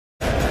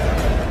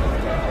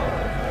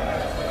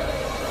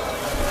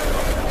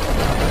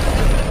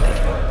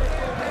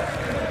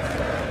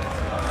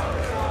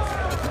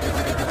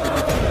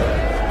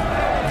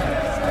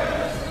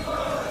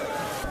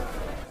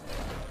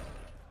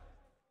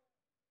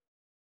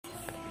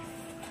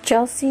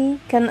Chelsea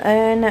can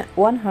earn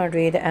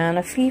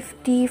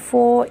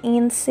 154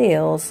 in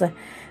sales,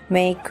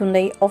 make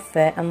Kounde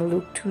offer and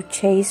look to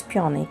chase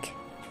Pjanic.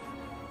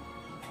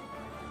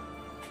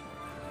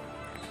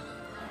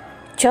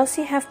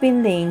 Chelsea have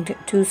been linked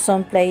to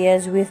some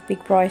players with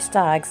big price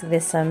tags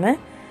this summer,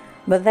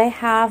 but they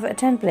have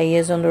 10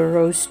 players on the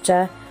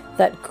roster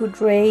that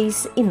could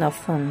raise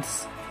enough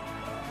funds.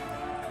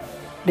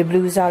 The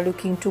Blues are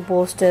looking to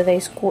bolster their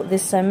squad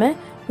this summer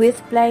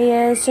with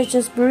players such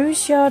as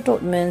Borussia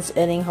Dortmund's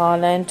Erling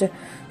Haaland,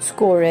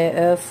 scorer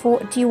of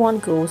 41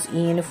 goals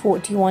in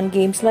 41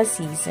 games last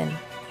season.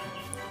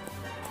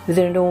 With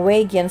the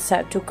Norwegian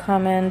set to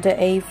command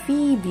a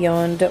fee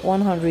beyond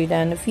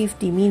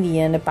 150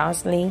 million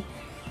pounds,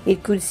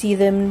 it could see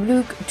them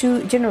look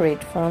to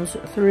generate funds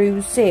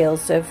through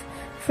sales of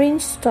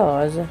fringe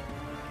stars.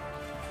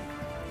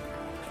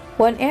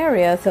 One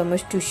area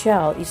Thomas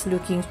Tuchel is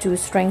looking to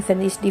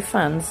strengthen his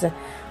defense,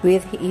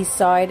 with his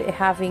side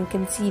having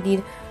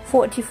conceded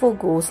 44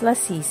 goals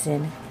last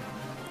season.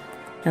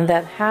 And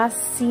that has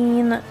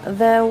seen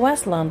the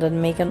West London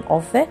make an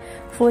offer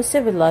for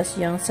Sevilla's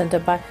young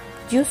centre-back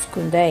Jules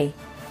Kounde,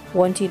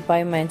 wanted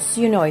by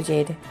Manchester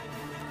United.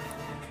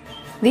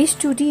 These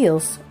two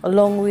deals,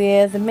 along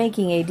with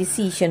making a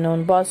decision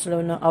on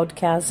Barcelona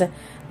outcast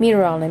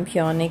Miralem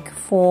Pjanic,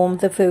 form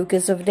the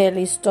focus of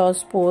Daily Star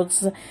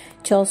Sports'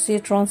 Chelsea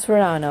transfer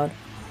announcement.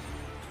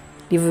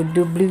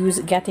 The Blues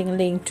getting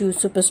linked to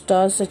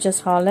superstars such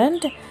as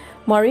Haaland.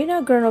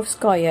 Marina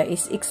Granovskaya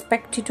is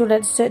expected to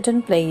let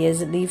certain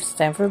players leave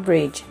Stamford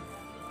Bridge.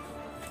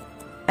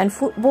 And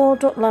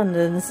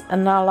Football.London's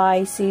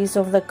analysis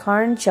of the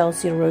current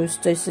Chelsea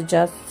roster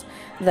suggests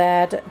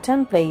that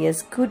 10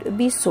 players could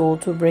be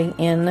sold to bring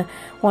in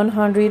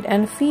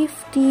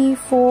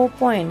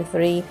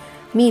 £154.3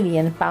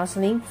 million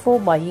for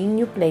buying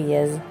new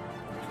players.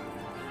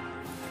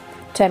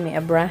 Tammy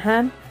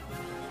Abraham,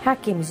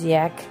 Hakim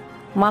Ziyech,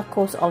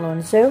 Marcos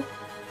Alonso,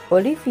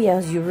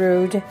 Olivier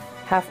Giroud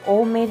have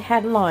all made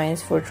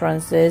headlines for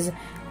transfers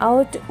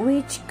out,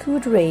 which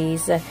could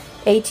raise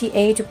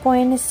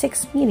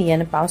 £88.6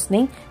 million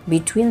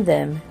between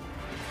them.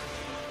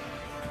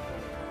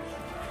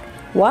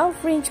 While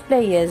fringe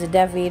players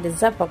David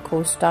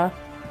Zappacosta,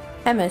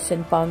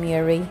 Emerson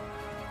Palmieri,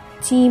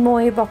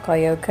 Timo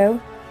Bakayoko,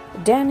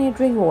 Danny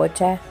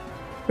Drinkwater,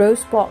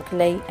 Rose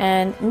Barkley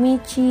and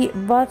Michi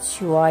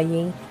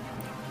Batshuayi,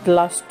 the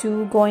last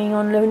two going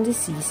on loan this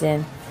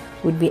season,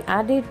 would be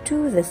added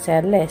to the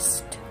said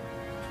list.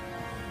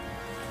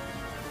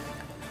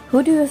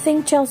 Who do you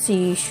think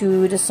Chelsea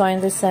should sign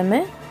this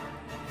summer?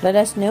 Let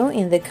us know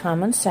in the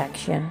comment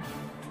section.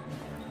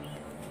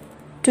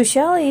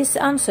 Tuchel is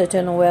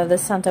uncertain whether the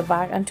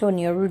centre-back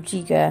Antonio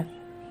Rudiger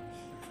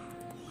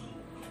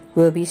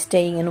will be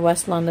staying in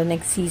West London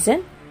next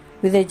season,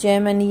 with the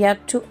German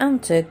yet to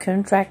enter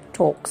contract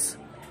talks.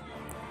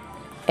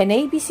 And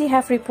ABC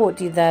have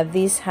reported that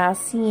this has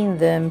seen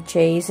them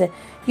chase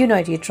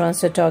United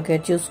transfer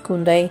target Jules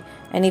Kounde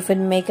and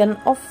even make an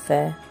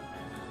offer.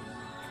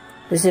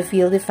 The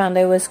Sevilla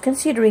defender was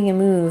considering a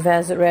move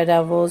as Red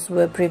Devils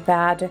were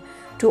prepared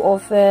to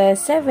offer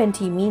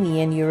 €70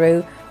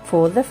 million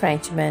for the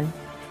Frenchman.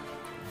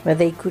 But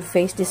they could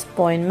face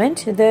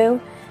disappointment, though,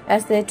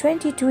 as the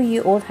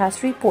 22-year-old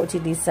has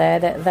reportedly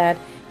said that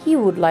he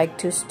would like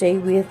to stay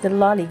with the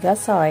La Liga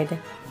side.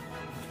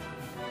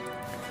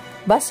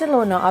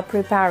 Barcelona are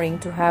preparing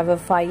to have a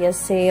fire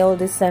sale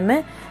this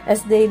summer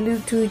as they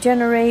look to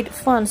generate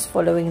funds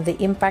following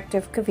the impact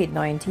of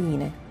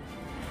COVID-19.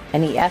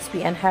 And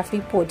ESPN have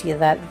reported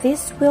that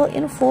this will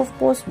involve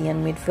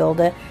Bosnian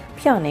midfielder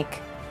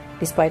Pjanic,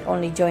 despite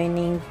only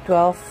joining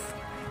 12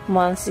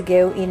 months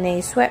ago in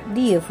a swap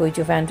deal for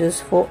Juventus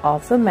for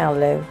Arthur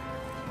Melo.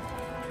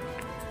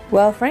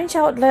 While French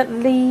outlet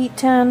Le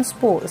Temps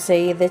Sport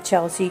say that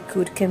Chelsea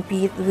could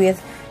compete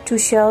with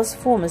Tuchel's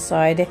former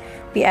side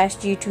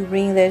PSG to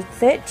bring their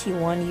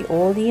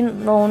 31-year-old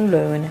in on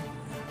loan.